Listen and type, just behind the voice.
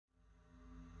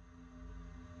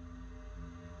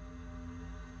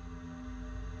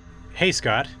Hey,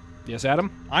 Scott. Yes,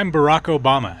 Adam? I'm Barack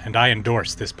Obama, and I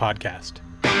endorse this podcast.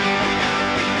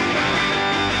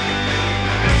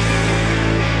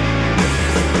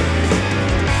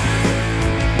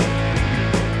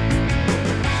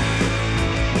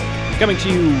 Coming to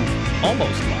you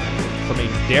almost live from a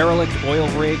derelict oil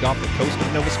rig off the coast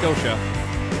of Nova Scotia.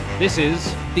 This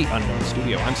is The Unknown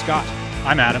Studio. I'm Scott.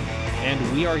 I'm Adam.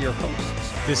 And we are your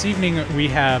hosts. This evening, we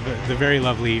have the very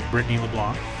lovely Brittany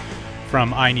LeBlanc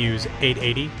from iNews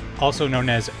 880, also known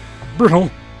as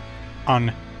Brittle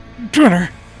on Twitter.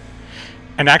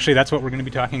 And actually, that's what we're going to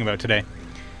be talking about today.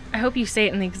 I hope you say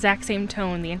it in the exact same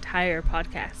tone the entire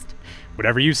podcast.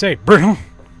 Whatever you say, Brittle.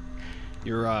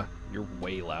 You're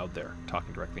way loud there,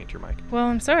 talking directly into your mic. Well,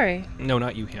 I'm sorry. No,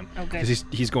 not you, him. Oh, good. Because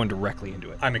he's going directly into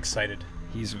it. I'm excited.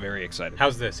 He's very excited.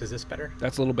 How's this? Is this better?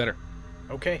 That's a little better.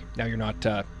 Okay. Now you're not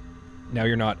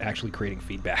actually creating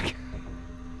feedback.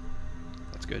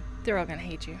 That's good. They're all gonna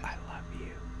hate you. I love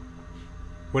you.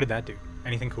 What did that do?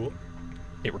 Anything cool?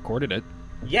 It recorded it.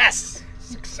 Yes!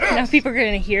 Success! Now people are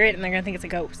gonna hear it and they're gonna think it's a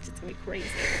ghost. It's gonna be crazy.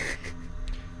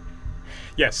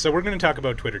 Yes, so we're going to talk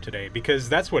about Twitter today because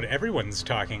that's what everyone's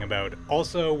talking about.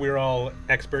 Also, we're all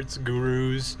experts,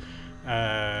 gurus,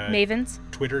 Mavens.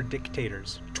 Twitter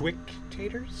dictators.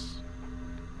 Twictators?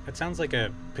 That sounds like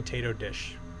a potato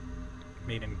dish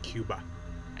made in Cuba.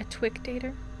 A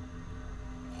twictator?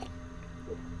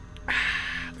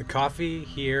 The coffee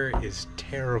here is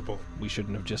terrible. We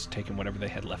shouldn't have just taken whatever they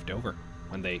had left over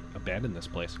when they abandoned this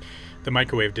place. The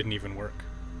microwave didn't even work.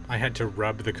 I had to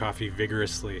rub the coffee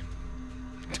vigorously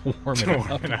To warm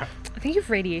it up. I think you have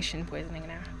radiation poisoning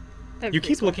now. You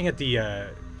keep looking at the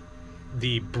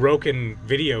broken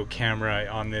video camera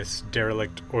on this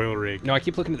derelict oil rig. No, I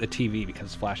keep looking at the TV because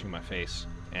it's flashing in my face,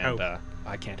 and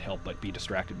I can't help but be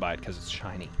distracted by it because it's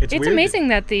shiny. It's amazing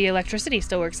that the electricity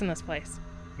still works in this place.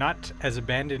 Not as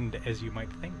abandoned as you might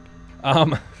think.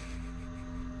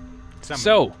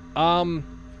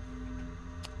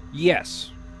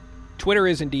 Yes, Twitter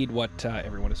is indeed what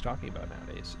everyone is talking about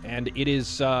nowadays, and it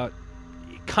is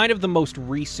kind of the most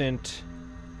recent,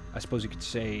 I suppose you could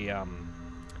say,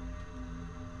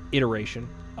 iteration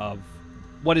of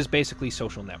what is basically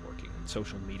social networking,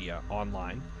 social media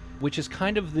online, which is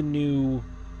kind of the new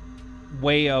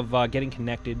way of getting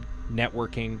connected,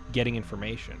 networking, getting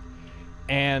information.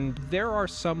 And there are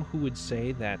some who would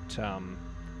say that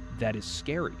that is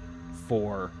scary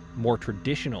for more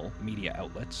traditional media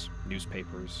outlets,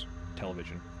 newspapers,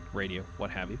 television, radio, what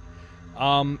have you.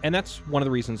 And that's one of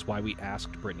the reasons why we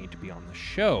asked Brittany to be on the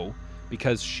show,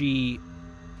 because she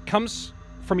comes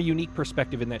from a unique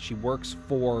perspective in that she works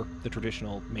for the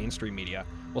traditional mainstream media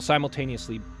while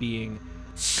simultaneously being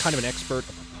kind of an expert,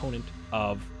 a proponent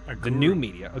of the new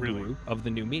media, guru of the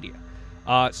new media.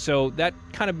 So that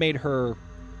kind of made her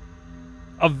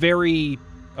a very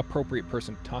appropriate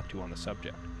person to talk to on the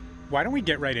subject. Why don't we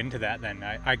get right into that then?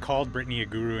 I called Brittany a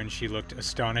guru and she looked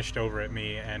astonished over at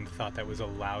me and thought that was a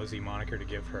lousy moniker to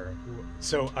give her.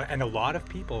 So, and a lot of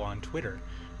people on Twitter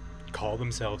call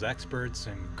themselves experts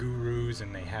and gurus,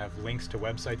 and they have links to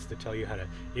websites that tell you how to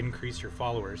increase your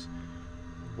followers.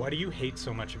 Why do you hate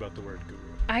so much about the word guru?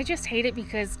 I just hate it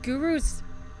because guru's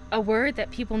a word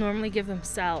that people normally give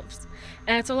themselves.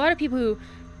 And it's a lot of people who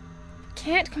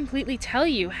can't completely tell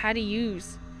you how to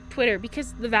use Twitter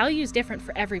because the value is different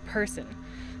for every person.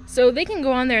 So they can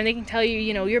go on there and they can tell you,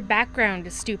 your background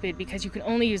is stupid because you can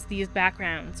only use these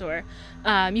backgrounds, or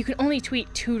you can only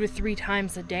tweet 2 to 3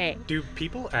 times a day. Do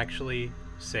people actually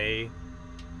say,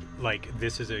 like,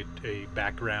 this is a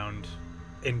background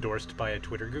endorsed by a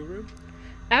Twitter guru?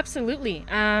 Absolutely.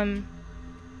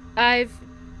 I've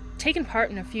taken part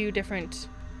in a few different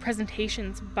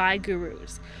presentations by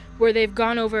gurus where they've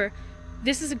gone over,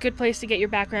 this is a good place to get your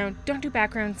background. Don't do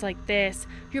backgrounds like this.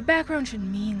 Your background should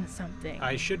mean something.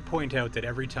 I should point out that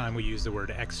every time we use the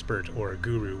word expert or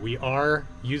guru, we are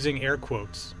using air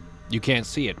quotes. You can't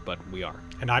see it, but we are.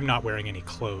 And I'm not wearing any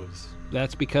clothes.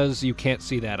 That's because you can't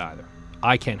see that either.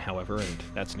 I can, however, and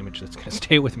that's an image that's going to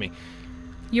stay with me.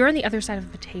 You're on the other side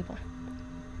of the table.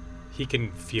 He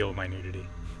can feel my nudity.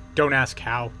 Don't ask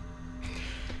how.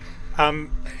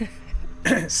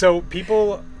 So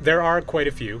there are quite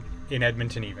a few, in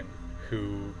Edmonton even,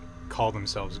 who call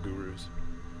themselves gurus.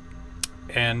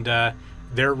 And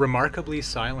they're remarkably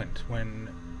silent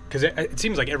because it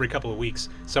seems like every couple of weeks,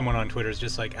 someone on Twitter is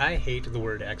just like, I hate the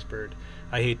word expert,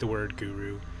 I hate the word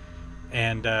guru.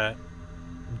 And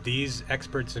these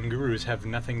experts and gurus have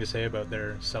nothing to say about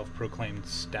their self-proclaimed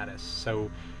status.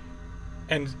 So,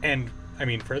 and I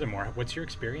mean, furthermore, what's your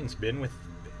experience been with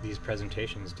these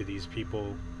presentations? Do these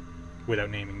people,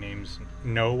 without naming names,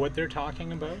 know what they're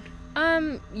talking about?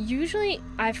 Usually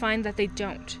I find that they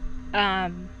don't.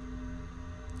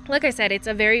 Like I said, it's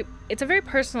a very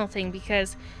personal thing,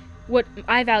 because what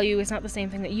I value is not the same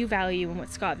thing that you value, and what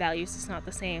Scott values is not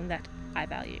the same that I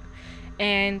value.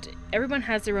 And everyone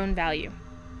has their own value,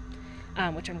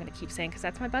 which I'm going to keep saying because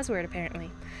that's my buzzword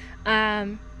apparently.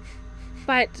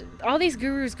 But all these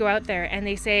gurus go out there and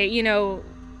they say,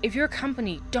 if you're a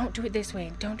company, don't do it this way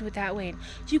and don't do it that way. And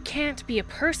you can't be a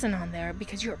person on there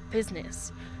because you're a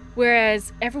business.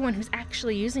 Whereas everyone who's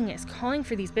actually using it is calling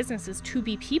for these businesses to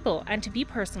be people and to be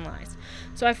personalized.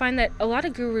 So I find that a lot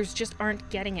of gurus just aren't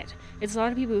getting it. It's a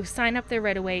lot of people who sign up there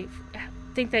right away,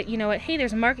 think that, hey,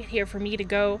 there's a market here for me to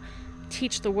go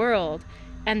teach the world.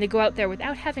 And they go out there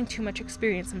without having too much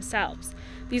experience themselves.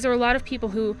 These are a lot of people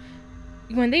who,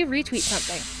 when they retweet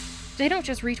something, they don't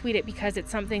just retweet it because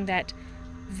it's something that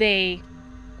they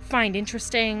find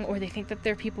interesting or they think that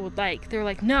their people would like. They're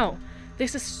like, no,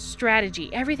 this is strategy.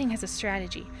 Everything has a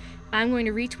strategy. I'm going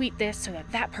to retweet this so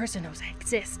that that person knows I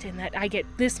exist and that I get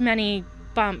this many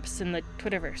bumps in the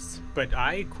Twitterverse. But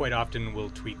I quite often will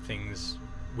tweet things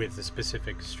with a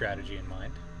specific strategy in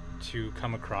mind, to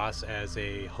come across as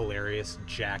a hilarious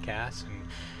jackass and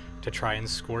to try and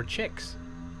score chicks.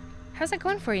 How's that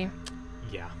going for you?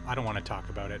 Yeah, I don't want to talk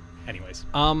about it. Anyways.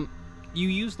 You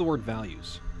use the word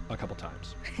values a couple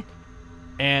times.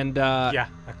 And yeah,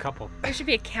 a couple. There should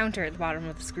be a counter at the bottom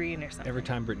of the screen or something. Every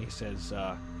time Brittany says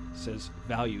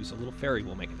values, a little fairy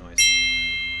will make a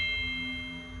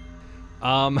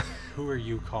noise. Who are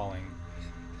you calling?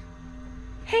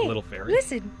 Hey, a little fairy.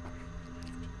 Listen.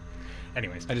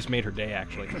 Anyways, I just made her day,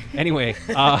 actually. Anyway,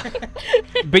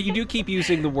 but you do keep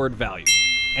using the word values.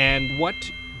 And what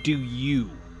do you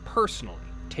personally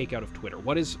take out of Twitter?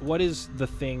 What is the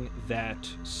thing that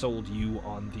sold you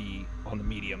on the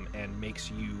medium and makes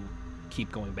you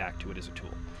keep going back to it as a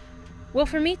tool? Well,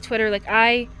 for me, Twitter,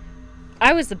 I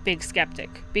was a big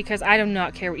skeptic because I do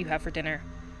not care what you have for dinner,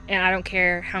 and I don't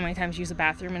care how many times you use the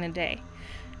bathroom in a day.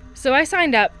 So I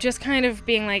signed up just kind of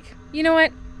being like, you know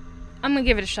what, I'm gonna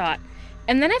give it a shot.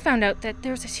 And then I found out that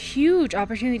there's this huge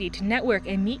opportunity to network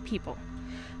and meet people.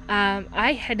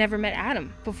 I had never met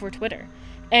Adam before Twitter.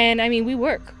 And I mean, we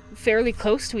work fairly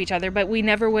close to each other, but we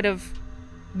never would have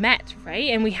met, right?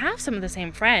 And we have some of the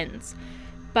same friends.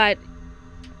 But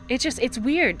it's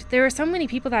weird. There are so many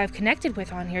people that I've connected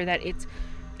with on here that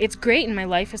it's great, and my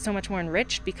life is so much more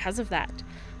enriched because of that.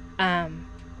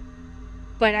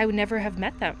 But I would never have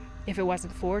met them if it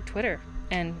wasn't for Twitter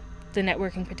and the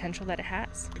networking potential that it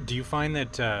has. Do you find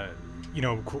that,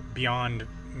 beyond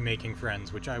making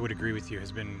friends, which I would agree with you,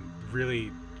 has been really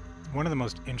one of the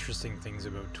most interesting things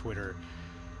about Twitter,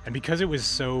 and because it was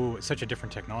such a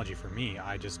different technology for me,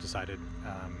 I just decided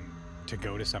to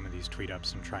go to some of these tweet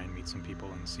ups and try and meet some people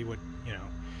and see what,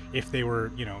 if they were,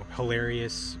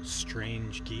 hilarious,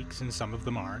 strange geeks, and some of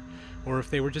them are, or if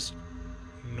they were just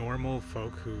normal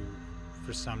folk who,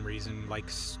 for some reason,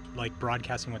 like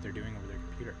broadcasting what they're doing over their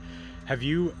computer. Have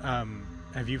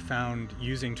you found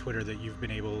using Twitter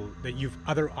that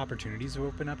other opportunities have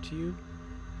opened up to you?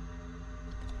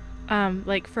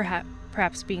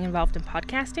 Perhaps being involved in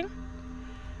podcasting?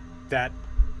 That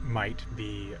might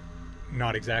be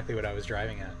not exactly what I was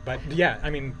driving at. But yeah, I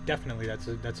mean, definitely that's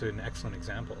an excellent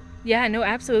example. Yeah, no,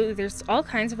 absolutely. There's all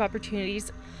kinds of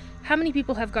opportunities. How many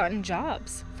people have gotten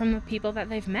jobs from the people that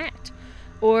they've met?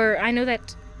 Or I know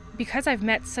that because I've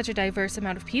met such a diverse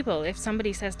amount of people, if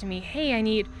somebody says to me, hey, I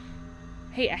need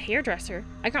a hairdresser,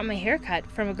 I got my hair cut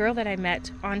from a girl that I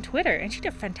met on Twitter, and she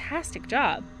did a fantastic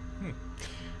job.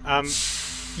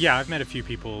 Yeah, I've met a few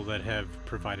people that have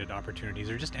provided opportunities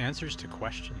or just answers to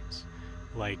questions.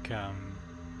 Like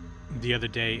the other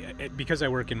day, because I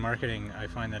work in marketing, I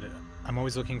find that I'm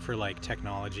always looking for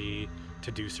technology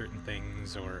to do certain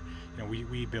things, or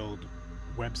we build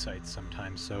websites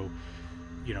sometimes, so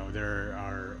there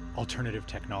are alternative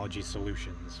technology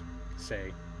solutions.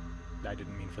 Say, I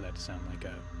didn't mean for that to sound like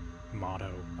a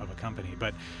motto of a company,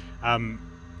 but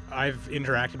I've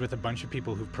interacted with a bunch of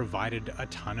people who've provided a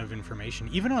ton of information,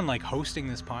 even on hosting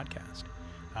this podcast.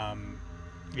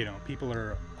 People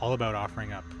are all about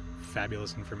offering up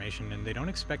fabulous information, and they don't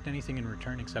expect anything in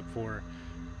return except for,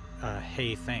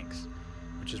 hey, thanks,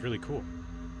 which is really cool.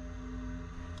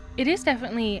 It is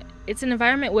definitely, it's an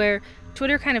environment where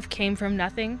Twitter kind of came from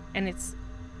nothing, and it's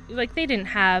they didn't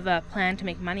have a plan to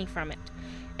make money from it.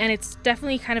 And it's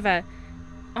definitely kind of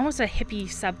almost a hippie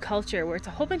subculture where it's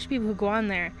a whole bunch of people who go on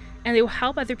there and they will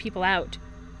help other people out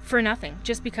for nothing,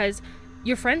 just because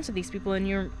you're friends with these people and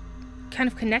you're kind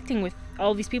of connecting with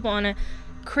all these people on a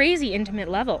crazy intimate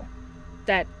level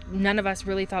that none of us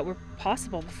really thought were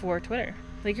possible before Twitter.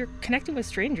 Like, you're connecting with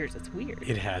strangers. It's weird.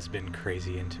 It has been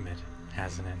crazy intimate,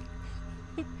 hasn't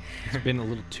it? It's been a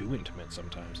little too intimate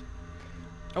sometimes.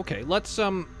 Okay, let's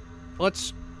kind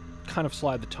of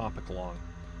slide the topic along.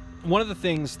 One of the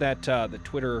things that that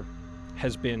Twitter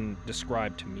has been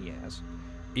described to me as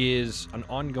is an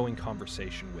ongoing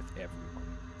conversation with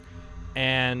everyone.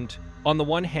 And on the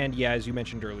one hand, yeah, as you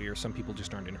mentioned earlier, some people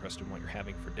just aren't interested in what you're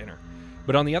having for dinner.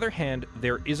 But on the other hand,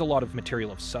 there is a lot of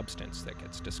material of substance that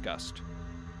gets discussed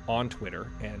on Twitter,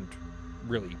 and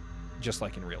really just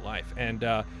like in real life. And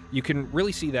you can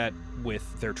really see that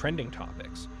with their trending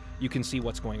topics. You can see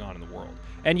what's going on in the world.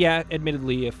 And yeah,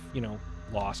 admittedly, if,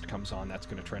 Lost comes on, that's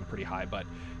going to trend pretty high. But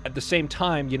at the same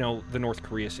time, the North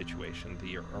Korea situation,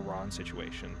 the Iran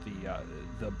situation,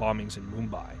 the bombings in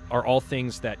Mumbai are all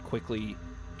things that quickly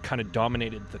kind of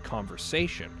dominated the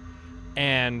conversation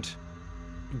and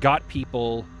got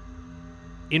people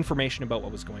information about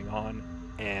what was going on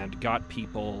and got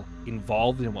people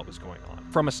involved in what was going on.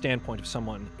 From a standpoint of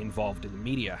someone involved in the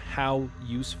media, how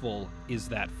useful is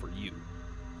that for you?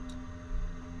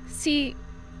 See,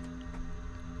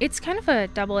 it's kind of a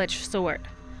double-edged sword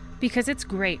because it's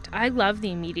great. I love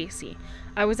the immediacy.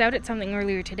 I was out at something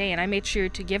earlier today and I made sure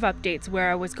to give updates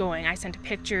where I was going. I sent a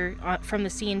picture from the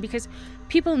scene because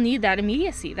people need that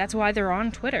immediacy. That's why they're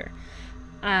on Twitter.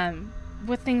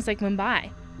 With things like Mumbai,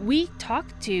 we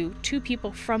talked to 2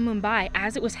 people from Mumbai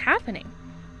as it was happening,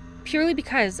 purely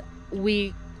because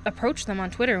we approached them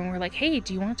on Twitter and we're like, hey,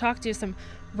 do you want to talk to some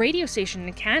radio station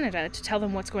in Canada to tell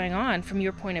them what's going on from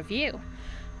your point of view?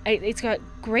 It's got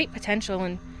great potential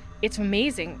and it's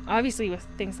amazing. Obviously, with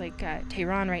things like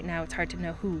Tehran right now, it's hard to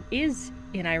know who is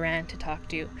in Iran to talk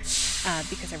to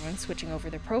because everyone's switching over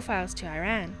their profiles to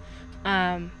Iran.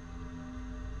 And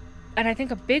I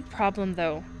think a big problem,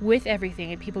 though, with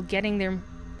everything and people getting their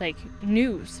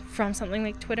news from something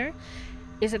like Twitter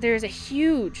is that there is a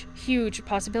huge, huge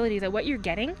possibility that what you're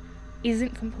getting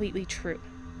isn't completely true.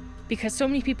 Because so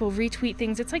many people retweet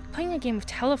things. It's like playing a game of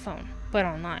telephone, but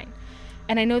online.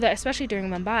 And I know that especially during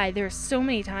Mumbai, there are so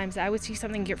many times that I would see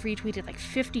something get retweeted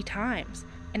 50 times,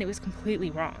 and it was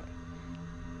completely wrong.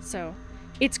 So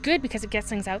it's good because it gets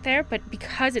things out there, but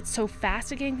because it's so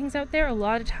fast at getting things out there, a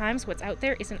lot of times what's out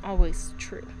there isn't always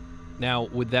true. Now,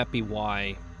 would that be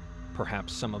why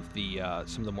perhaps some of the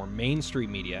more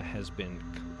mainstream media has been,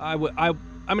 I'm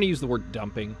going to use the word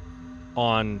dumping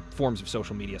on forms of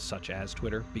social media such as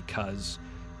Twitter, because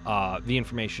the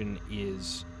information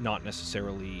is not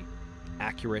necessarily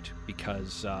accurate,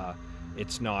 because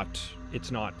it's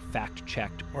not fact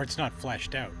checked, or it's not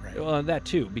fleshed out, right? Well, that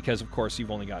too, because of course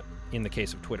you've only got, in the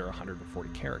case of Twitter, 140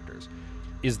 characters.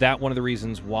 Is that one of the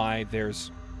reasons why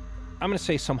there's, I'm going to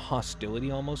say, some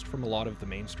hostility almost from a lot of the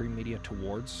mainstream media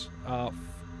towards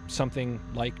something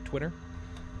like Twitter?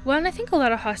 Well, and I think a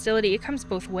lot of hostility, it comes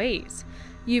both ways.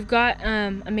 You've got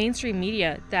a mainstream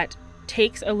media that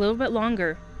takes a little bit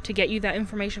longer to get you that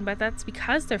information, but that's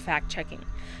because they're fact-checking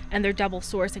and they're double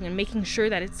sourcing and making sure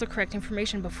that it's the correct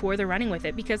information before they're running with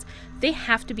it, because they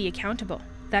have to be accountable.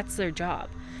 That's their job.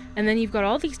 And then you've got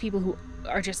all these people who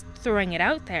are just throwing it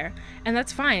out there, and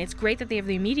that's fine. It's great that they have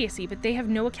the immediacy, but they have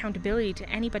no accountability to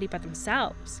anybody but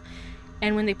themselves.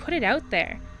 And when they put it out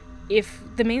there, if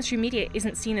the mainstream media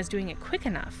isn't seen as doing it quick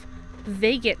enough,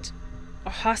 they get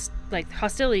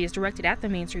hostility is directed at the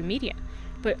mainstream media.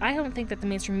 But I don't think that the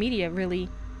mainstream media really,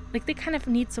 they kind of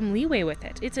need some leeway with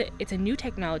it. It's a new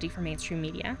technology for mainstream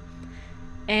media,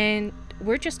 and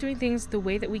we're just doing things the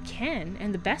way that we can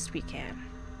and the best we can.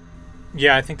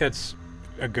 Yeah, I think that's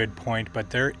a good point,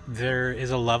 but there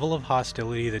is a level of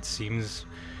hostility that seems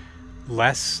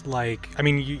less like, I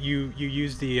mean, you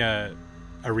use a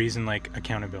reason like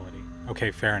accountability.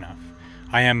 Okay, fair enough.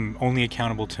 I am only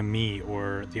accountable to me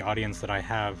or the audience that I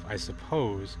have, I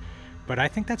suppose, but I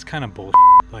think that's kind of bullshit.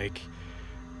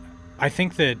 I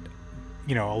think that,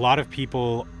 a lot of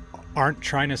people aren't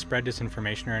trying to spread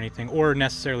disinformation or anything, or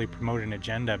necessarily promote an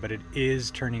agenda, but it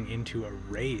is turning into a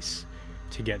race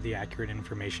to get the accurate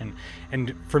information.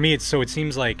 And for me, it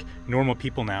seems like normal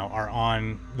people now are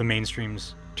on the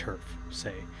mainstream's turf,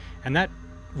 say, and that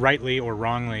rightly or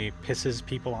wrongly pisses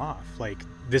people off.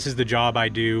 This is the job I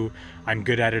do, I'm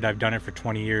good at it, I've done it for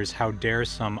 20 years, how dare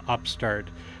some upstart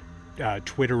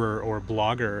Twitterer or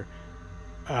blogger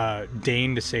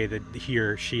deign to say that he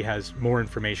or she has more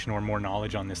information or more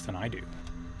knowledge on this than I do.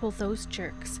 Well, those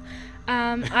jerks.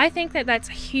 I think that that's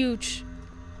a huge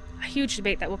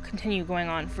debate that will continue going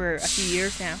on for a few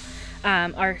years now.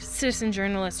 Are citizen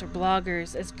journalists or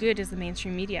bloggers as good as the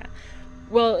mainstream media?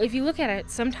 Well, if you look at it,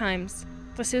 sometimes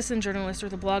the citizen journalist or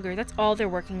the blogger, that's all they're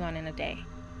working on in a day.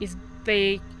 Is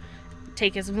they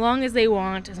take as long as they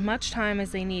want, as much time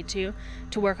as they need to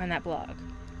work on that blog.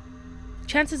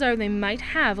 Chances are they might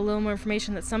have a little more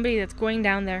information that somebody that's going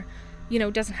down there,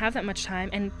 doesn't have that much time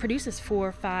and produces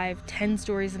 4, 5, 10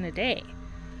 stories in a day.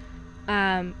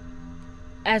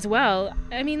 As well,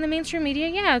 I mean, the mainstream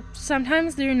media,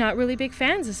 sometimes they're not really big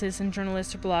fans of citizen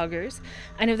journalists or bloggers.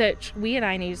 I know that we at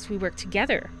iNews, we work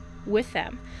together with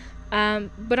them.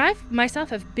 But I myself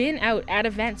have been out at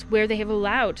events where they have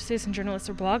allowed citizen journalists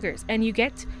or bloggers, and you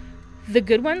get the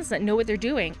good ones that know what they're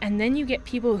doing, and then you get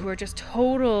people who are just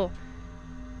total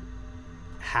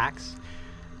hacks.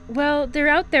 Well, they're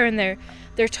out there and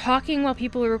they're talking while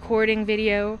people are recording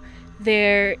video.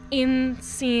 They're in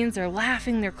scenes, they're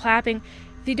laughing, they're clapping.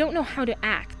 They don't know how to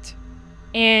act.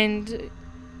 And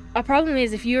a problem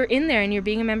is, if you're in there and you're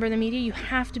being a member of the media, you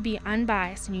have to be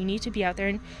unbiased and you need to be out there,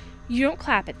 and you don't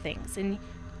clap at things, and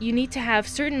you need to have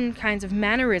certain kinds of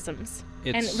mannerisms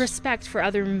and respect for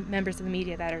other members of the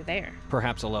media that are there.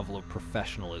 Perhaps a level of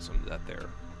professionalism that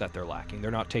they're lacking. They're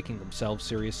not taking themselves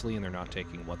seriously, and they're not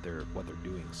taking what they're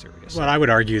doing seriously. Well, I would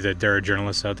argue that there are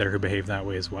journalists out there who behave that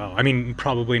way as well. I mean,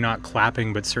 probably not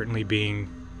clapping, but certainly being,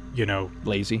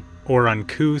 lazy or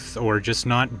uncouth, or just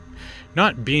not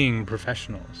being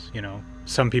professionals.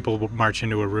 Some people will march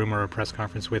into a room or a press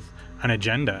conference with an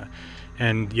agenda,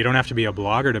 and you don't have to be a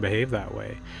blogger to behave that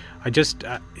way.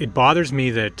 It bothers me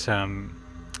that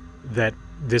that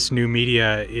this new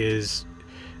media is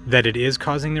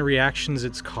causing the reactions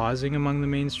it's causing among the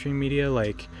mainstream media.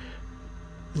 Like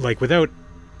without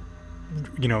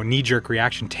knee-jerk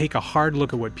reaction, take a hard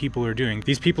look at what people are doing.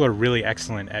 These people are really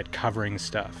excellent at covering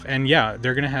stuff, and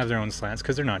they're going to have their own slants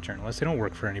because they're not journalists, they don't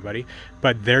work for anybody,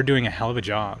 but they're doing a hell of a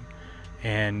job,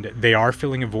 and they are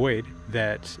filling a void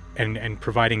and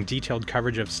providing detailed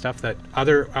coverage of stuff that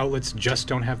other outlets just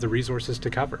don't have the resources to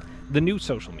cover. The new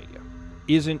social media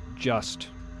isn't just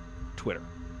Twitter.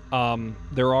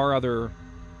 There are other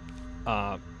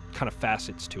kind of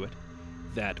facets to it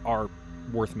that are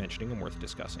worth mentioning and worth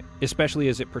discussing, especially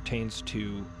as it pertains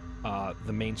to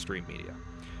the mainstream media.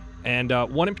 And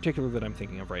one in particular that I'm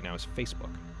thinking of right now is Facebook.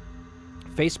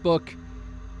 Facebook,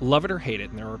 love it or hate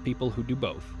it, and there are people who do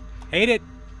both. Hate it.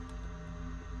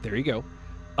 There you go.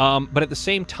 But at the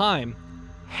same time,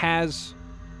 has,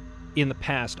 in the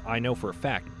past, I know for a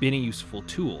fact, been a useful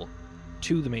tool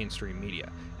to the mainstream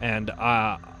media. And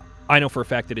I know for a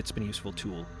fact that it's been a useful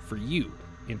tool for you,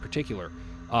 in particular,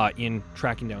 in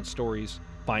tracking down stories,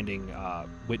 finding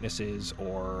witnesses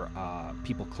or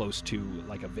people close to,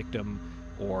 like, a victim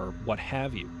or what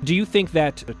have you. Do you think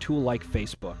that a tool like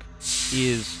Facebook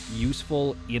is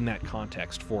useful in that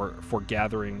context for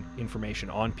gathering information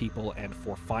on people and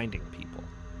for finding people?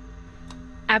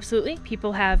 Absolutely.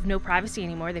 People have no privacy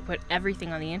anymore. They put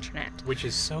everything on the internet. Which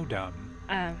is so dumb.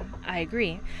 I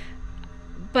agree.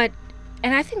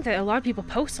 And I think that a lot of people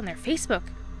post on their Facebook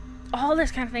all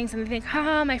this kind of things, and they think,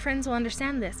 my friends will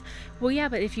understand this. Well, yeah,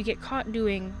 but if you get caught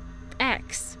doing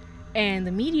X and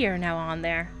the media are now on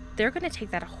there, they're going to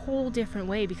take that a whole different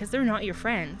way because they're not your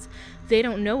friends. They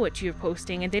don't know what you're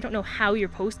posting, and they don't know how you're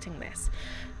posting this.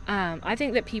 I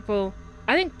think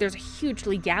there's a huge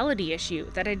legality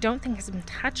issue that I don't think has been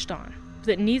touched on,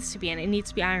 that needs to be, and it needs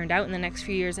to be ironed out in the next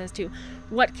few years as to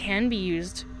what can be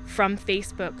used from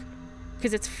Facebook,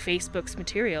 because it's Facebook's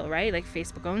material, right? Like,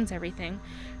 Facebook owns everything.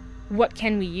 What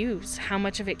can we use? How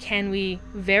much of it can we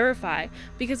verify?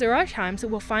 Because there are times that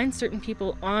we'll find certain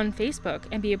people on Facebook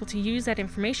and be able to use that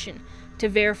information to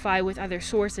verify with other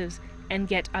sources and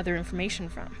get other information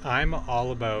from. I'm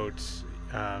all about,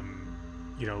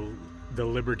 the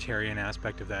libertarian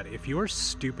aspect of that. If you're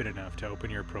stupid enough to open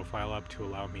your profile up to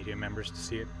allow media members to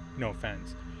see it, no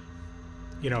offense,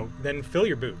 then fill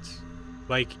your boots.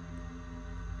 Like,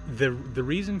 the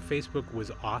reason Facebook was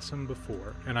awesome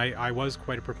before, and I was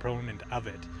quite a proponent of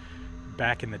it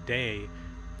back in the day,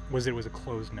 was it was a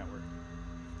closed network.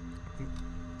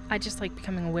 I just like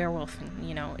becoming a werewolf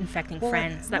and, infecting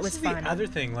friends. That was fun. The other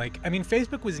thing,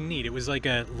 Facebook was neat. It was like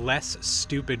a less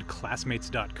stupid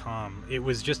classmates.com. It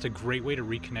was just a great way to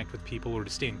reconnect with people or to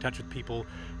stay in touch with people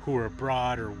who are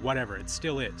abroad or whatever. It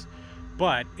still is.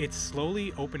 But it's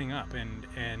slowly opening up,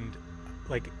 and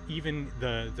like, even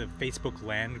the Facebook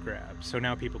land grab. So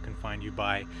now people can find you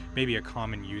by maybe a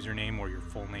common username or your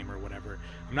full name or whatever.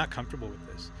 I'm not comfortable with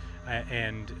this.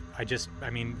 And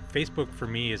Facebook for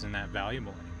me isn't that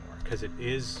valuable anymore because it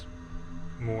is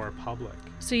more public.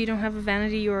 So you don't have a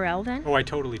vanity URL then? Oh, I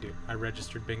totally do. I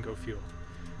registered Bingo Fuel.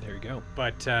 There you go.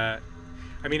 But,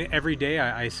 every day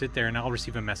I sit there and I'll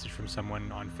receive a message from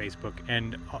someone on Facebook,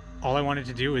 and all I wanted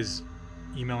to do is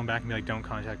email them back and be like, don't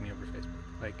contact me over Facebook.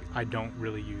 Like, I don't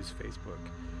really use Facebook.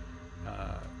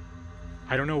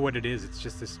 I don't know what it is. It's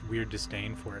just this weird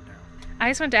disdain for it now. I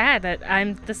just want to add that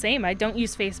I'm the same. I don't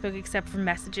use Facebook except for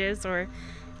messages, or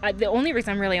the only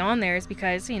reason I'm really on there is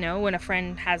because, when a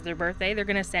friend has their birthday, they're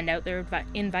going to send out their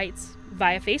invites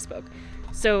via Facebook.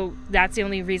 So that's the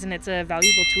only reason it's a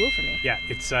valuable tool for me. Yeah,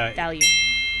 it's Value.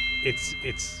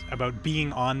 It's about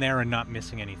being on there and not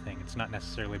missing anything. It's not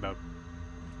necessarily about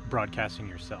broadcasting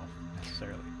yourself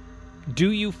necessarily.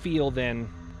 Do you feel then,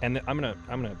 and I'm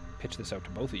gonna pitch this out to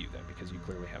both of you then, because you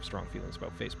clearly have strong feelings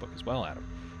about Facebook as well,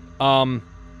 Adam.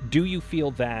 Do you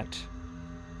feel that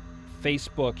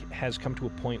Facebook has come to a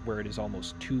point where it is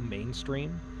almost too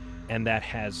mainstream, and that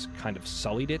has kind of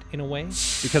sullied it in a way?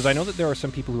 Because I know that there are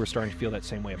some people who are starting to feel that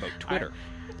same way about Twitter.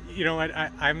 You know what?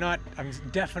 I'm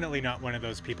definitely not one of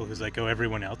those people who's like, oh,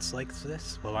 everyone else likes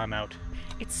this. Well, I'm out.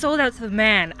 It's sold out to the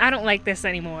man. I don't like this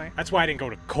anymore. That's why I didn't go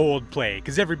to Coldplay,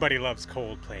 because everybody loves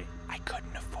Coldplay. I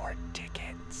couldn't afford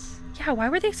tickets. Yeah, why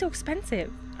were they so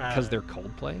expensive? Because they're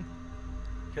Coldplay?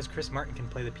 Because Chris Martin can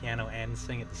play the piano and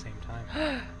sing at the same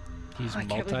time. He's I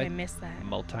can't believe I missed that.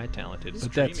 multi-talented. He's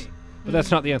But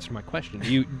that's not the answer to my question.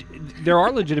 There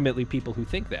are legitimately people who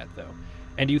think that, though.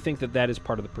 And do you think that is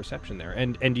part of the perception there?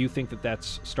 And do you think that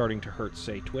that's starting to hurt,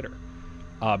 say, Twitter?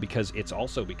 Because it's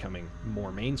also becoming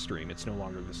more mainstream. It's no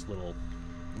longer this little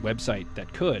website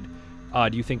that could.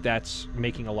 Do you think that's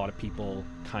making a lot of people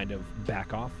kind of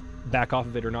back off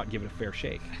of it, or not give it a fair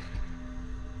shake?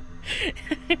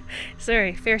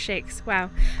 Sorry, fair shakes. Wow.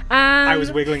 I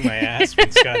was wiggling my ass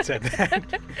when Scott said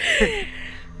that.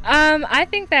 I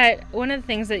think that one of the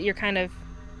things that you're kind of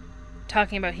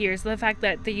talking about here is the fact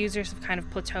that the users have kind of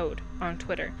plateaued on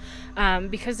Twitter,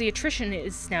 because the attrition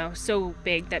is now so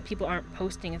big that people aren't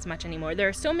posting as much anymore. There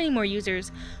are so many more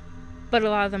users, but a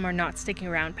lot of them are not sticking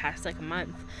around past like a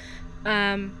month.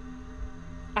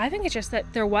 I think it's just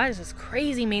that there was this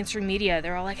crazy mainstream media.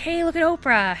 They're all like, hey, look at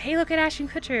Oprah. Hey, look at Ashton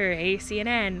Kutcher. Hey,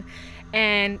 CNN.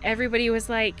 And everybody was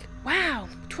like, wow,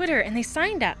 Twitter. And they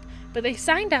signed up. But they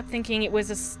signed up thinking it was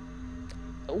this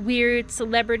weird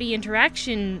celebrity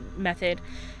interaction method.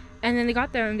 And then they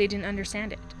got there and they didn't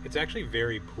understand it. It's actually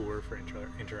very poor for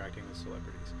interacting with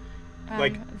celebrities.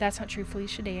 That's not true.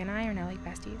 Felicia Day and I are now like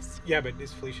besties. Yeah, but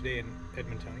is Felicia Day an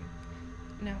Edmontonian?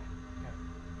 No.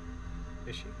 Yeah.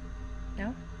 Is she?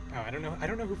 No. Oh, I don't know. I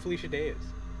don't know who Felicia Day is.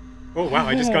 Oh wow!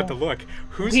 I just got the look.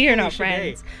 Who's we are Felicia not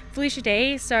friends. Day? Felicia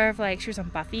Day, star of she was on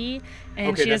Buffy,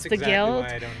 and okay, she was that's the exactly Guild.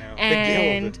 Why I don't know.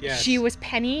 And the Guild, yes. she was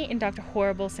Penny in Dr.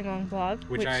 Horrible sing-along vlog,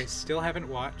 which I still haven't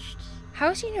watched. How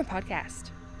is she in your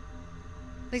podcast?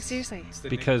 Like seriously? It's the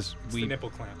nipple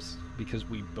clamps. Because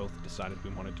we both decided we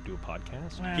wanted to do a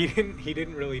podcast. Wow. He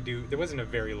didn't really do. There wasn't a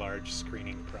very large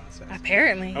screening process.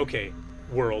 Apparently. Okay,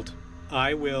 world.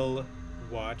 I will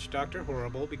watch Dr.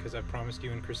 Horrible because I promised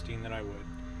you and Christine that I would.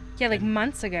 Yeah, like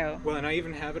months ago. Well, and I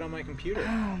even have it on my computer.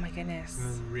 Oh my goodness.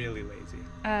 I'm really lazy.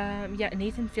 Yeah,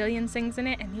 Nathan Fillion sings in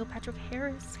it, and Neil Patrick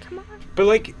Harris. Come on.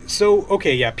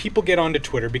 But people get onto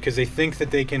Twitter because they think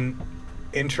that they can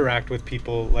interact with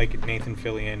people like Nathan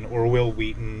Fillion or Will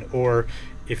Wheaton, or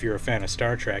if you're a fan of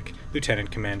Star Trek,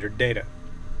 Lieutenant Commander Data,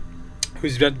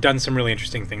 who's done some really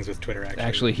interesting things with Twitter.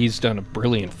 Actually, he's done a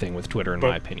brilliant thing with Twitter, in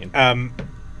my opinion.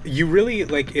 You really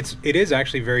it is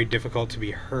actually very difficult to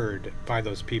be heard by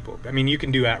those people. I mean, you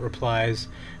can do @replies,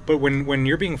 but when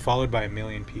you're being followed by 1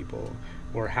 million people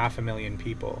or 500,000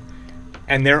 people,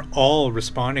 and they're all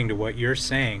responding to what you're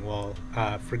saying, well,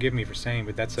 forgive me for saying,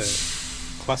 but that's a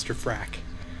clusterfrack.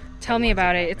 Tell me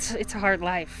about it. It's a hard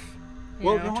life.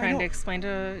 Trying to explain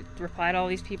reply to all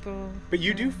these people. But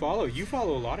you follow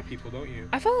a lot of people, don't you?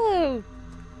 I follow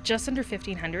just under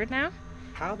 1,500 now.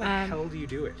 How the hell do you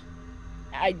do it?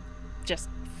 I just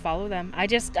follow them. I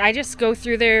just go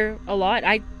through there a lot.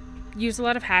 I use a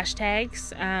lot of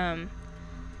hashtags. I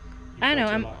don't know.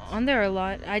 I'm on there a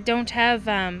lot. I don't have.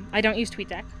 I don't use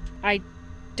TweetDeck. I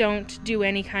don't do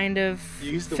any kind of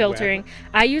filtering.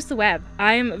 I use the web.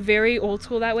 I'm very old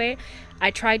school that way.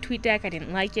 I tried TweetDeck. I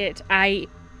didn't like it. I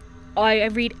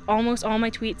read almost all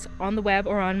my tweets on the web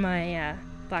or on my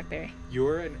BlackBerry.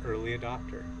 You're an early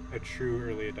adopter. A true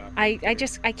early adopter.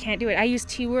 I can't do it. I use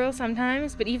Twirl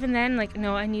sometimes, but even then,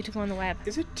 no, I need to go on the web.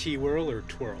 Is it Twirl or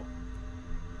Twirl?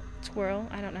 Twirl?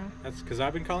 I don't know. That's because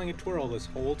I've been calling it Twirl this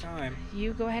whole time.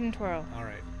 You go ahead and twirl. All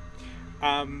right.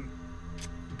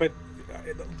 But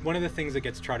one of the things that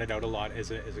gets trotted out a lot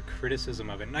is a criticism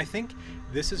of it, and I think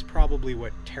this is probably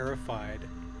what terrified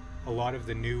a lot of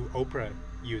the new Oprah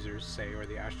users, say, or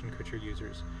the Ashton Kutcher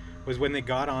users, was when they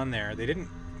got on there, they didn't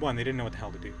know what the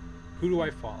hell to do. Who do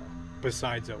I follow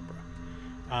besides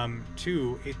Oprah?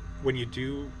 Two, when you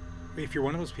do if you're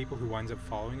one of those people who winds up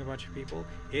following a bunch of people,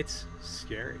 it's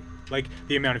scary. Like,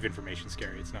 the amount of information's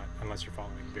scary. It's not, unless you're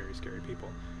following very scary people,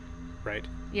 right?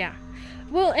 Yeah.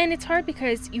 Well, and it's hard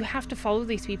because you have to follow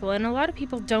these people, and a lot of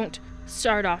people don't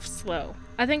start off slow.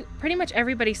 I think pretty much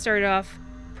everybody started off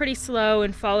pretty slow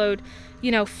and followed,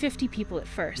 50 people at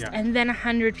first, and then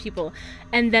 100 people,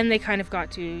 and then they kind of got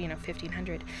to,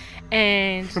 1,500,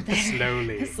 and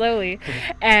slowly,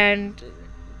 and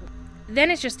then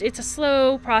it's a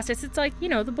slow process. It's like,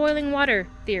 the boiling water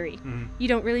theory. Mm-hmm. You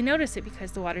don't really notice it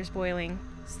because the water's boiling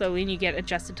slowly and you get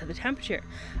adjusted to the temperature.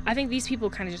 I think these people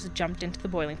kind of just jumped into the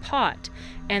boiling pot,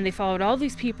 and they followed all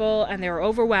these people, and they were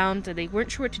overwhelmed, and they weren't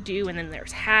sure what to do, and then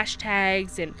there's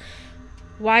hashtags, and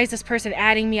why is this person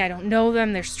adding me? I don't know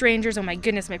them. They're strangers. Oh my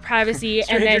goodness, my privacy.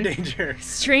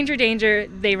 Stranger danger,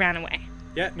 they ran away.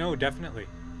 Yeah, no, definitely.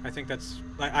 I think that's,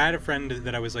 I had a friend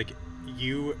that I was like,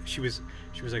 she was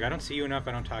like, I don't see you enough,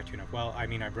 I don't talk to you enough. Well, I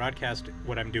mean, I broadcast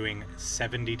what I'm doing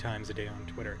 70 times a day on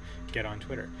Twitter. Get on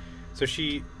Twitter. So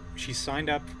she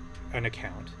signed up an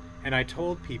account, and I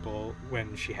told people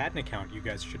when she had an account, you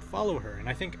guys should follow her. And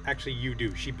I think actually you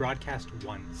do. She broadcast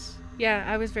once. Yeah,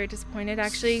 I was very disappointed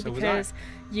actually, So because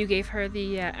you gave her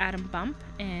the atom bump,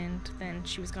 and then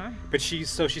she was gone. But she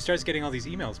starts getting all these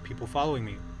emails, people following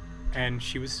me, and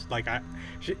she was like,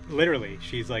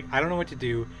 she's like, I don't know what to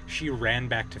do. She ran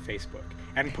back to Facebook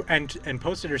and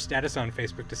posted her status on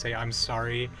Facebook to say, I'm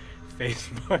sorry,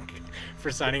 Facebook, for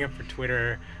signing up for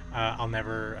Twitter. I'll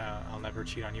never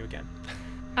cheat on you again.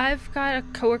 I've got a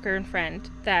coworker and friend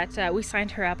that we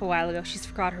signed her up a while ago. She's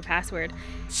forgot her password,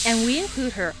 and we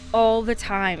include her all the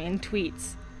time in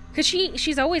tweets because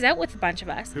she's always out with a bunch of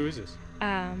us. Who is this?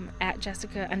 At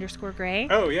Jessica_Gray.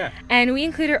 Oh yeah. And we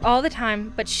include her all the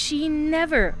time, but she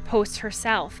never posts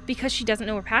herself because she doesn't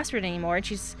know her password anymore, and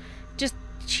she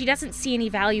doesn't see any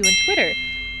value in Twitter.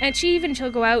 And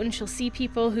she'll go out and she'll see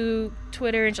people who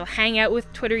Twitter, and she'll hang out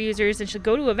with Twitter users, and she'll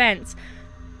go to events.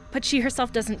 But she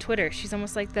herself doesn't Twitter. She's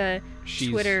almost like the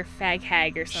Twitter fag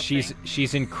hag or something.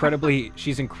 She's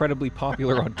incredibly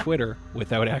popular on Twitter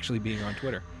without actually being on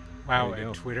Twitter. Wow,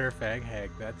 a Twitter fag hag.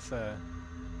 That's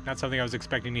not something I was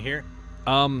expecting to hear.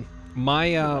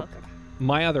 My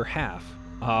other half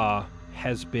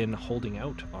has been holding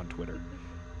out on Twitter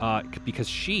because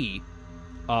she,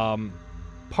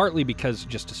 partly because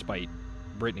just to spite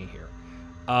Brittany here,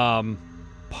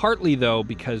 partly though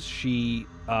because she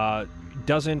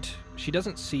doesn't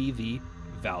see the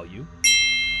value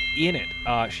in it.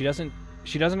 She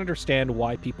doesn't understand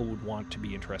why people would want to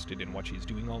be interested in what she's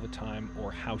doing all the time,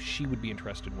 or how she would be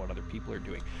interested in what other people are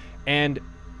doing. And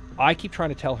I keep trying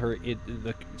to tell her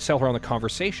sell her on the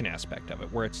conversation aspect of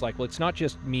it, where it's like, well, it's not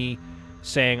just me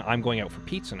saying I'm going out for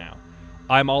pizza now.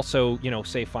 I'm also,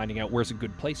 say finding out where's a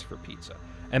good place for pizza.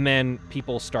 And then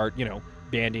people start,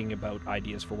 banding about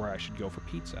ideas for where I should go for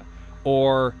pizza.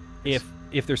 Or if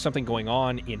there's something going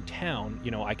on in town,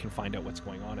 I can find out what's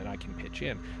going on and I can pitch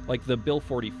in. Like the Bill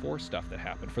 44 stuff that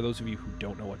happened. For those of you who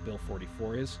don't know what Bill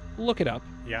 44 is, look it up.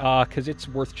 Yeah. Because it's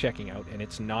worth checking out, and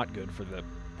it's not good for the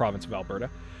province of Alberta.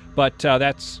 But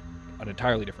that's an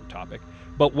entirely different topic.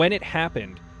 But when it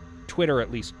happened, Twitter,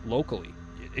 at least locally,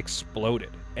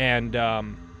 exploded. And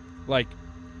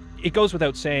it goes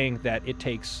without saying that it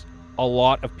takes a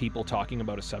lot of people talking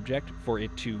about a subject for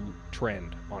it to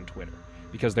trend on Twitter,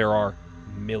 because there are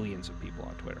millions of people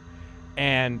on Twitter.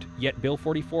 And yet Bill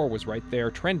 44 was right there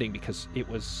trending because it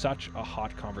was such a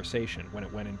hot conversation when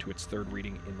it went into its third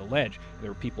reading in the Ledge.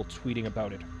 There were people tweeting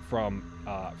about it from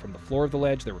the floor of the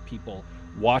Ledge. There were people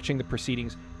watching the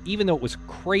proceedings, even though it was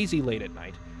crazy late at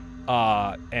night.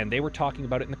 And they were talking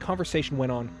about it, and the conversation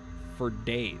went on for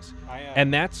days.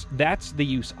 And that's the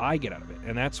use I get out of it.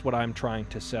 And that's what I'm trying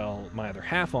to sell my other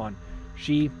half on.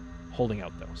 She holding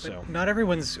out, though. But so not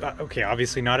everyone's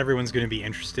obviously not everyone's going to be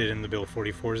interested in the Bill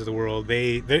 44s of the world.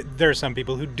 There are some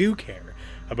people who do care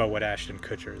about what Ashton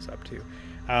Kutcher is up to.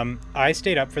 I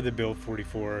stayed up for the Bill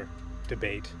 44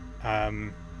 debate.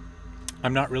 I'm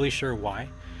not really sure why.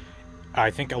 I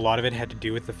think a lot of it had to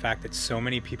do with the fact that so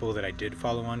many people that I did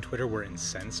follow on Twitter were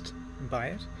incensed by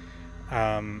it.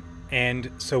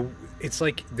 And so it's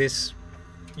like this,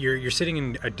 you're sitting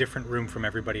in a different room from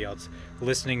everybody else,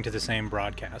 listening to the same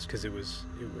broadcast, because it was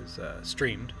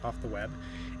streamed off the web,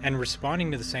 and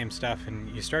responding to the same stuff, and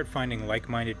you start finding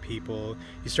like-minded people,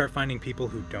 you start finding people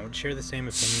who don't share the same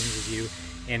opinions as you,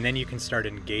 and then you can start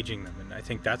engaging them. And I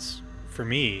think that's, for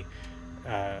me,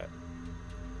 a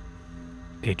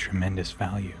tremendous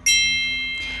value.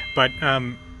 But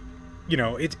the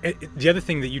other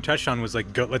thing that you touched on was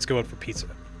like, let's go out for pizza.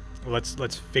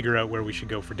 Let's figure out where we should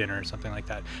go for dinner or something like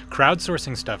that.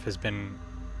 Crowdsourcing stuff has been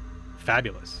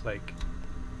fabulous. Like,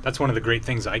 That's one of the great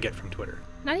things I get from Twitter.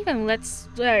 Not even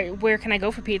where can I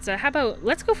go for pizza? How about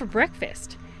let's go for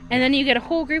breakfast? And then you get a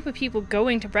whole group of people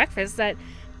going to breakfast that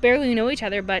barely know each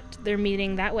other, but they're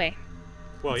meeting that way.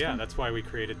 Well, yeah, that's why we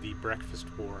created the Breakfast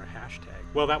War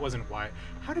hashtag. Well, that wasn't why.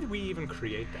 How did we even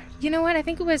create that? You know what? I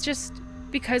think it was just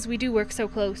because we do work so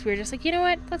close. We were just like, you know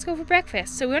what? Let's go for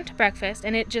breakfast. So we went to breakfast,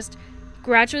 and it just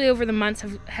gradually over the months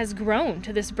has grown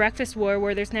to this breakfast war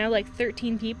where there's now like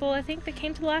 13 people, I think, that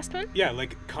came to the last one. Yeah,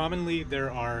 like commonly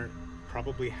there are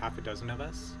probably half a dozen of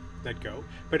us that go.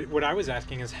 But what I was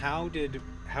asking is how did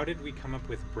we come up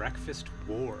with Breakfast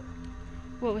War?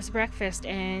 Well, it was breakfast,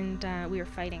 and we were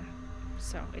fighting,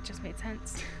 so it just made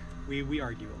sense. We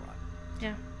argue a lot.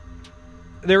 Yeah.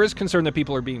 There is concern that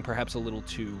people are being perhaps a little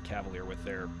too cavalier with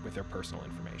their personal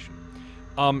information.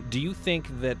 Do you think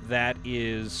that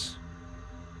is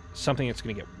something that's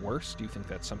going to get worse? Do you think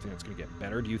that's something that's going to get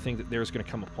better? Do you think that there's going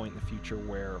to come a point in the future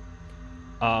where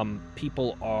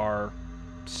people are,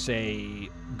 say,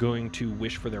 going to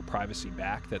wish for their privacy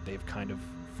back that they've kind of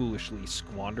foolishly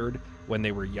squandered when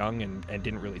they were young and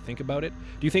didn't really think about it?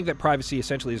 Do you think that privacy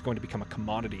essentially is going to become a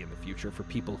commodity in the future for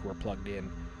people who are plugged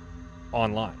in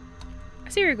online? I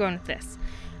see where you're going with this.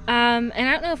 And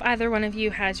I don't know if either one of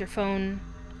you has your phone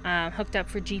hooked up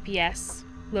for GPS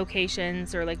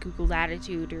locations or like Google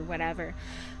Latitude or whatever.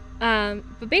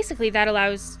 But basically that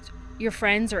allows your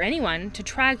friends or anyone to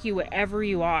track you wherever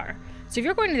you are. So if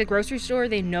you're going to the grocery store,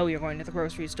 they know you're going to the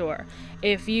grocery store.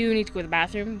 If you need to go to the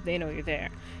bathroom, they know you're there.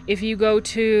 If you go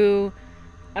to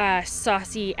a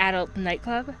saucy adult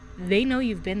nightclub, they know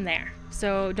you've been there.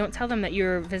 So don't tell them that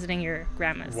you're visiting your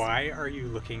grandma's. Why are you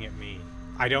looking at me?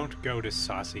 I don't go to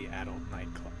saucy adult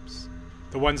nightclubs.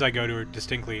 The ones I go to are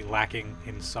distinctly lacking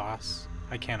in sauce.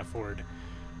 I can't afford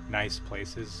nice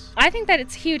places. I think that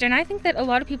it's huge, and I think that a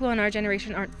lot of people in our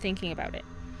generation aren't thinking about it.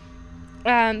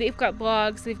 They've got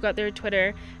blogs, they've got their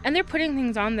Twitter, and they're putting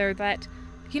things on there that,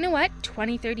 you know what,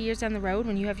 20, 30 years down the road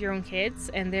when you have your own kids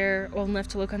and they're old enough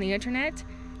to look on the internet,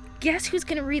 guess who's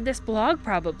going to read this blog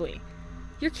probably?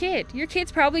 Your kid. Your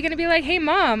kid's probably going to be like, hey,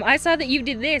 Mom, I saw that you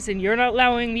did this and you're not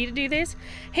allowing me to do this.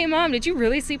 Hey, Mom, did you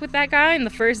really sleep with that guy on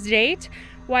the first date?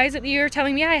 Why is it that you're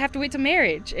telling me I have to wait till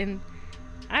marriage? And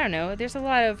I don't know. There's a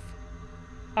lot of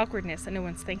awkwardness that no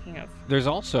one's thinking of. There's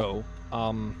also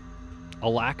a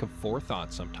lack of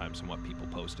forethought sometimes in what people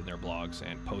post in their blogs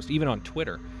and post even on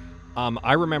Twitter.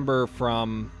 I remember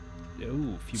from a few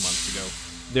months ago,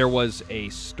 there was a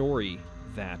story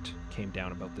that came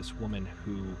down about this woman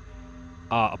who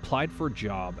applied for a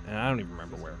job, and I don't even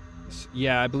remember where.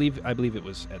 Yeah, I believe it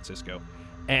was at Cisco.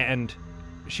 And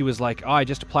she was like, I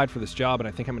just applied for this job, and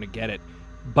I think I'm going to get it.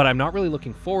 But I'm not really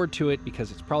looking forward to it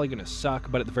because it's probably going to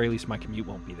suck, but at the very least my commute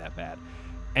won't be that bad.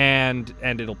 And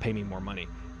it'll pay me more money.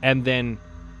 And then,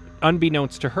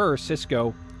 unbeknownst to her,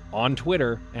 Cisco on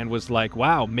Twitter and was like,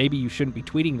 wow, maybe you shouldn't be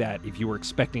tweeting that if you were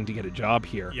expecting to get a job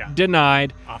here. Yeah.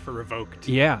 Denied. Offer revoked.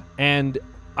 Yeah. And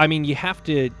I mean, you have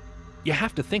to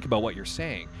think about what you're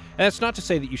saying. And that's not to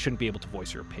say that you shouldn't be able to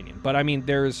voice your opinion, but I mean,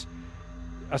 there's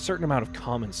a certain amount of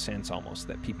common sense almost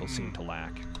that people seem to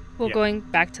lack. Well, Yeah. Going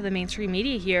back to the mainstream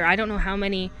media here, I don't know how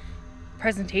many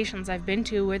presentations I've been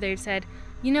to where they've said,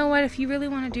 you know what, if you really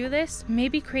want to do this,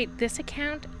 maybe create this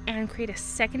account and create a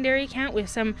secondary account with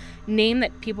some name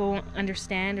that people won't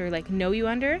understand or like know you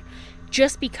under,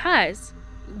 just because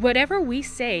whatever we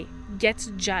say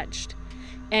gets judged.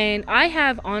 And I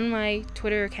have on my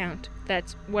Twitter account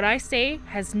that what I say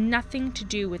has nothing to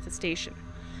do with the station.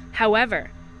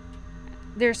 However,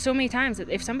 there's so many times that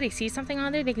if somebody sees something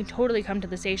on there, they can totally come to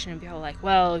the station and be all like,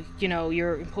 well, you know,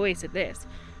 your employee said this.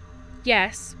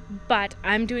 Yes, but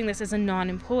I'm doing this as a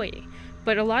non-employee.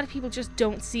 But a lot of people just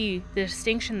don't see the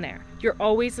distinction there. You're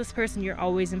always this person, you're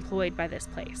always employed by this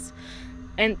place.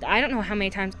 And I don't know how many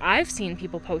times I've seen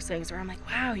people post things where I'm like,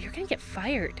 wow, you're going to get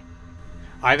fired.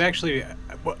 I've actually,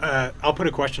 I'll put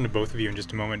a question to both of you in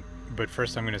just a moment, but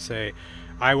first I'm going to say,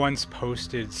 I once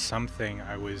posted something,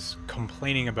 I was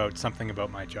complaining about something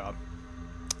about my job.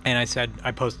 And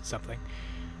I posted something,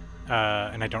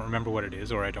 and I don't remember what it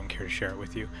is, or I don't care to share it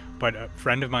with you. But a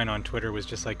friend of mine on Twitter was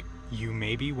just like, you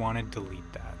maybe want to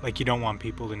delete that. Like, you don't want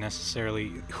people to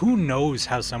necessarily, who knows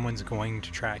how someone's going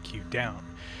to track you down.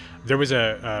 There was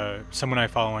someone I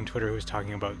follow on Twitter who was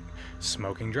talking about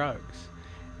smoking drugs.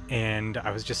 And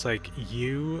I was just like,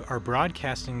 you are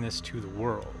broadcasting this to the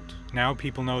world. Now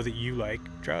people know that you like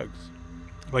drugs.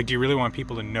 Like, do you really want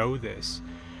people to know this?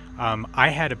 I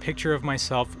had a picture of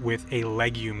myself with a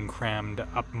legume crammed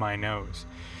up my nose.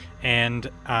 And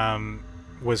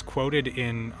was quoted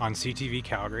on CTV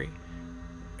Calgary.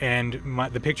 And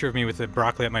the picture of me with the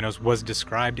broccoli up my nose was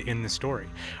described in the story.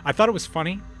 I thought it was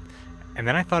funny. And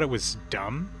then I thought it was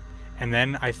dumb. And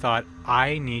then I thought,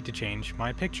 I need to change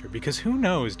my picture. Because who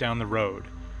knows down the road,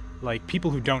 like, people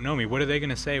who don't know me, what are they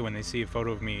going to say when they see a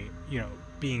photo of me,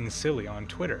 being silly on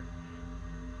Twitter?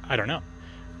 I don't know.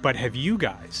 But have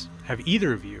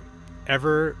either of you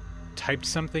ever typed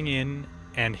something in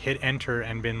and hit enter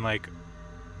and been like,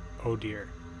 oh dear?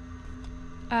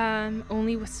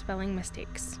 Only with spelling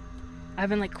mistakes. I've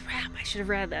been like, crap, I should have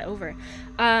read that over.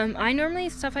 I normally,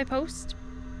 stuff I post,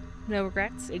 no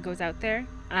regrets. It goes out there.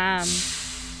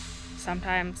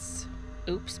 Sometimes,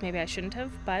 oops, maybe I shouldn't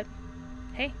have, but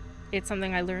hey, it's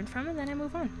something I learned from, and then I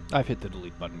move on. I've hit the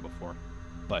delete button before,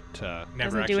 but never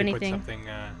doesn't do actually anything. put something.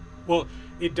 Well,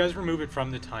 it does remove it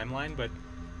from the timeline, but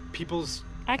people's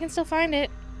I can still find it.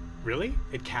 really,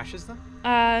 it caches them.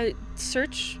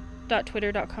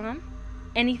 Search.twitter.com.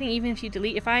 Anything, even if you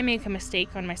delete, if I make a mistake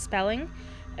on my spelling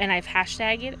and I've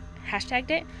hashtagged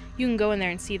it, you can go in there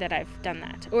and see that I've done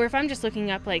that. Or if I'm just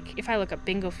looking up, like, if I look up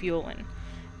bingo fuel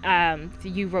and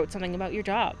you wrote something about your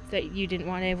job that you didn't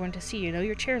want everyone to see,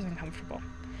 your chair's uncomfortable.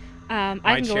 I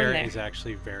My can go in chair there. is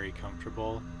actually very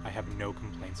comfortable. I have no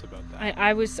complaints about that.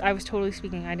 I was totally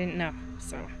speaking. I didn't know.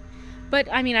 So, but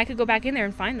I mean, I could go back in there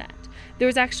and find that. There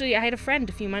was actually, I had a friend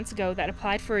a few months ago that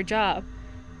applied for a job,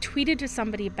 tweeted to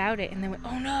somebody about it, and then went,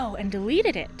 oh no, and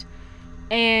deleted it.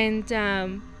 And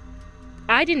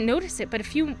I didn't notice it, but a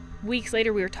few weeks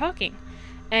later we were talking,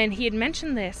 and he had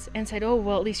mentioned this and said, oh,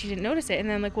 well, at least you didn't notice it. And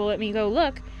then I'm like, well, let me go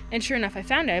look. And sure enough, I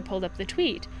found it. I pulled up the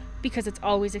tweet because it's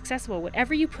always accessible.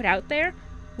 Whatever you put out there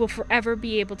will forever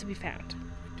be able to be found.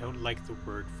 I don't like the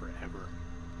word forever.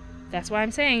 That's why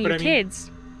I'm saying, But you I mean-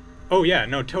 kids. Oh yeah,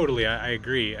 no, totally. I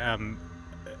agree. And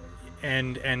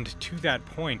to that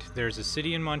point, there's a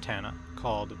city in Montana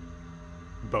called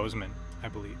Bozeman, I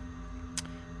believe.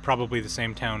 Probably the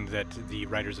same town that the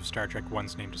writers of Star Trek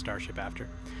once named a starship after,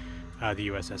 the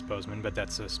USS Bozeman. But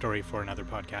that's a story for another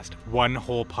podcast. One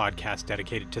whole podcast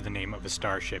dedicated to the name of a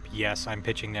starship. Yes, I'm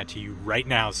pitching that to you right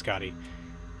now, Scotty.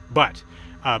 But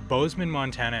Bozeman,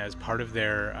 Montana, as part of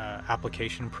their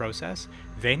application process,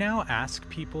 they now ask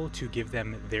people to give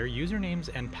them their usernames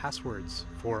and passwords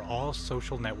for all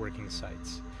social networking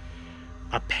sites.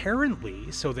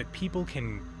 Apparently, so that people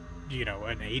can,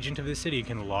 an agent of the city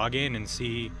can log in and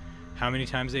see how many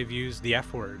times they've used the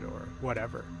F word or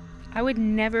whatever. I would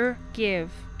never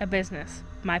give a business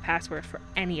my password for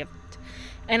any of it.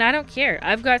 And I don't care.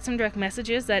 I've got some direct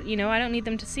messages that, I don't need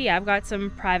them to see. I've got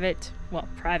some private,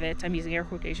 I'm using air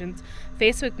quotations,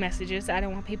 Facebook messages I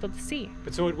don't want people to see.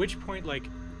 But so at which point,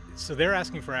 so they're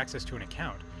asking for access to an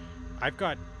account. I've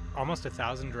got almost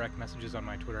 1,000 direct messages on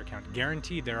my Twitter account.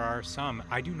 Guaranteed there are some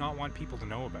I do not want people to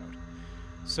know about.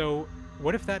 So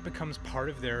what if that becomes part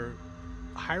of their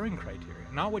hiring criteria?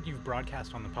 Not what you've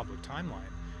broadcast on the public timeline,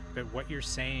 but what you're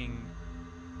saying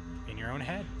in your own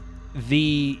head.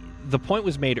 The point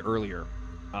was made earlier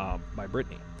by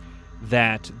Brittany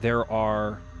that there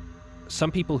are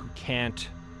some people who can't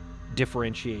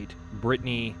differentiate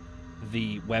Brittany,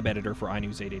 the web editor for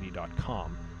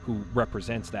iNews880.com, who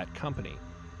represents that company,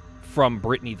 from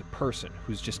Brittany, the person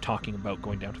who's just talking about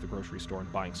going down to the grocery store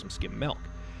and buying some skim milk.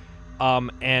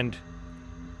 And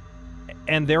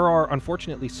there are,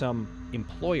 unfortunately, some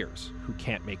employers who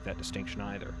can't make that distinction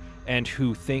either, and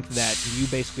who think that you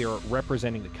basically are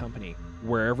representing the company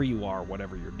wherever you are,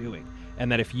 whatever you're doing,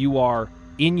 and that if you are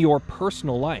in your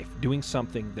personal life doing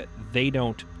something that they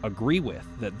don't agree with,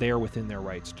 that they're within their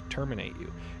rights to terminate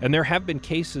you. And there have been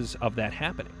cases of that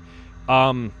happening.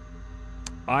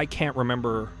 I can't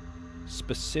remember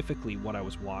specifically what I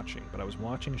was watching, but I was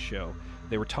watching a show.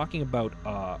 They were talking about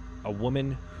a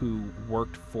woman who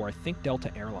worked for, I think,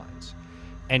 Delta Airlines.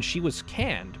 And she was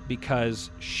canned because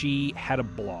she had a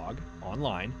blog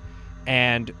online,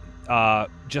 and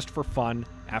just for fun,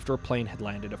 after a plane had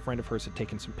landed, a friend of hers had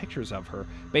taken some pictures of her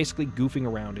basically goofing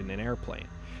around in an airplane.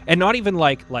 And not even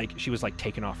like she was like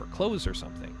taking off her clothes or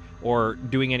something, or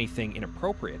doing anything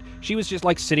inappropriate. She was just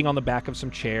like sitting on the back of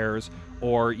some chairs,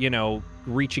 or,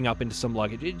 reaching up into some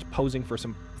luggage, posing for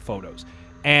some photos.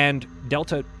 And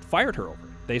Delta fired her over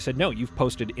it. They said, no, you've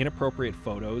posted inappropriate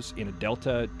photos in a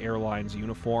Delta Airlines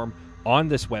uniform on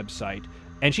this website.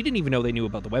 And she didn't even know they knew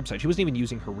about the website. She wasn't even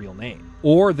using her real name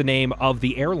or the name of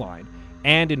the airline,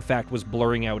 and in fact was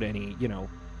blurring out any,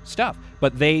 stuff.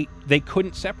 But they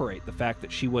couldn't separate the fact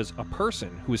that she was a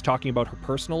person who was talking about her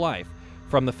personal life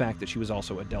from the fact that she was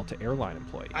also a Delta airline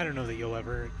employee. I don't know that you'll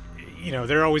ever,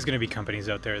 there are always going to be companies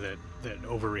out there that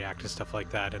overreact to stuff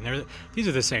like that. And these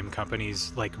are the same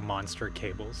companies like Monster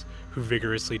Cables who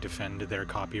vigorously defend their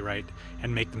copyright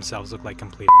and make themselves look like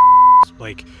complete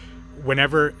like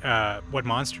whenever, what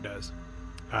Monster does,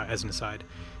 as an aside,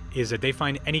 is that they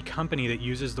find any company that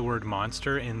uses the word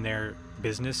monster in their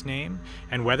business name,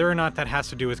 and whether or not that has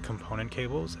to do with component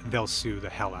cables, they'll sue the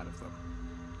hell out of them.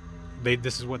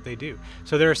 This is what they do.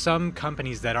 So there are some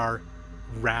companies that are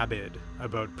rabid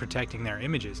about protecting their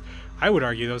images. I would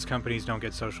argue those companies don't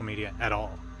get social media at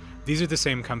all. These are the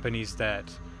same companies that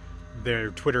their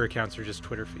Twitter accounts are just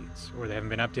Twitter feeds, or they haven't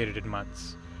been updated in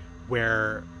months,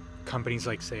 where companies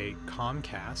like, say,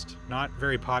 Comcast, not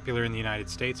very popular in the United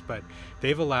States, but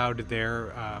they've allowed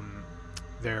their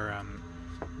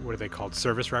what are they called,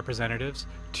 service representatives,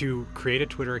 to create a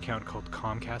Twitter account called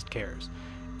Comcast Cares.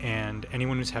 And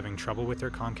anyone who's having trouble with their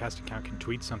Comcast account can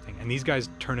tweet something, and these guys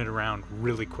turn it around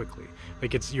really quickly.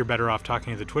 Like, you're better off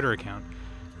talking to the Twitter account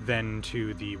than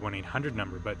to the 1-800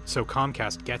 number. But so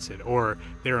Comcast gets it, or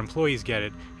their employees get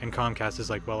it, and Comcast is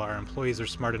like, well, our employees are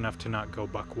smart enough to not go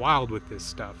buck wild with this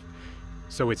stuff,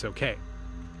 so it's okay.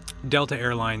 Delta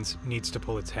Airlines needs to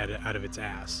pull its head out of its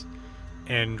ass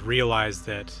and realize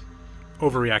that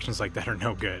overreactions like that are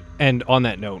no good. And on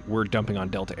that note, we're dumping on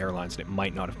Delta Airlines, and it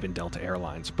might not have been Delta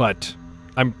Airlines, but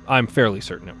I'm fairly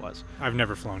certain it was. I've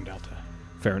never flown Delta.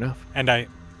 Fair enough. And I'm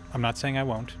not saying I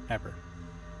won't, ever.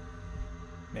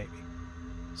 Maybe.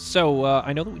 So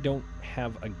I know that we don't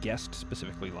have a guest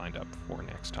specifically lined up for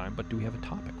next time, but do we have a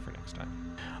topic for next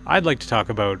time? I'd like to talk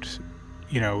about,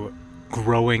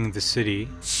 growing the city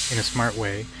in a smart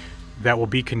way that will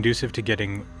be conducive to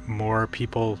getting more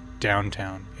people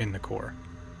downtown in the core,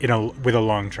 with a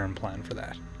long-term plan for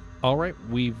that. All right,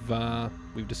 we've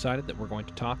decided that we're going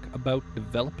to talk about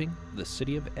developing the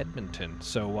city of Edmonton.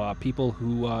 So people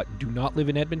who do not live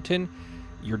in Edmonton,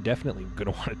 you're definitely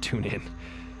going to want to tune in.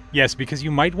 Yes, because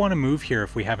you might want to move here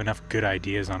if we have enough good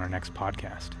ideas on our next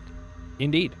podcast.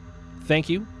 Indeed. Thank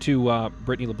you to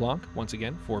Brittany LeBlanc once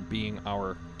again for being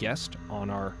our guest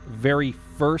on our very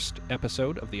first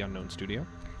episode of The Unknown Studio.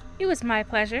 It was my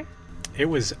pleasure. It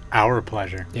was our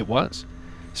pleasure. It was.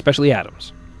 Especially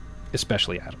Adams.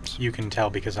 Especially Adams. You can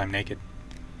tell because I'm naked.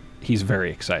 He's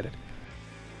very excited.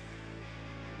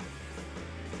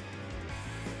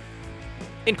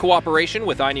 In cooperation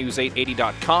with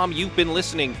iNews880.com, you've been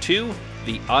listening to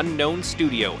The Unknown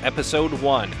Studio, Episode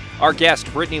 1. Our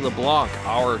guest, Brittany LeBlanc.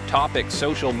 Our topic,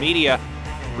 social media.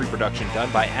 Reproduction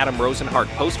done by Adam Rosenhart.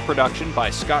 Post-production by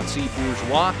Scott C.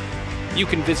 Bourgeois. You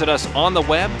can visit us on the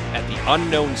web at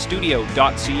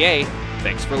theunknownstudio.ca.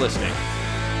 Thanks for listening.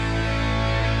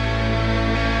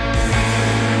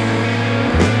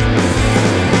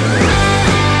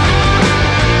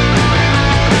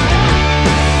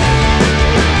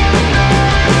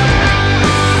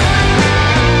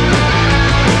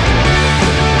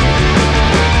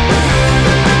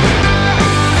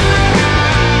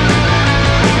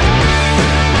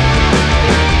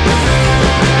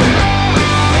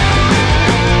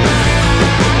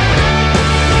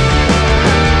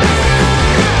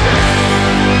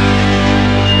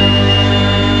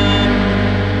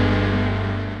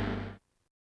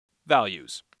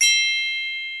 Values.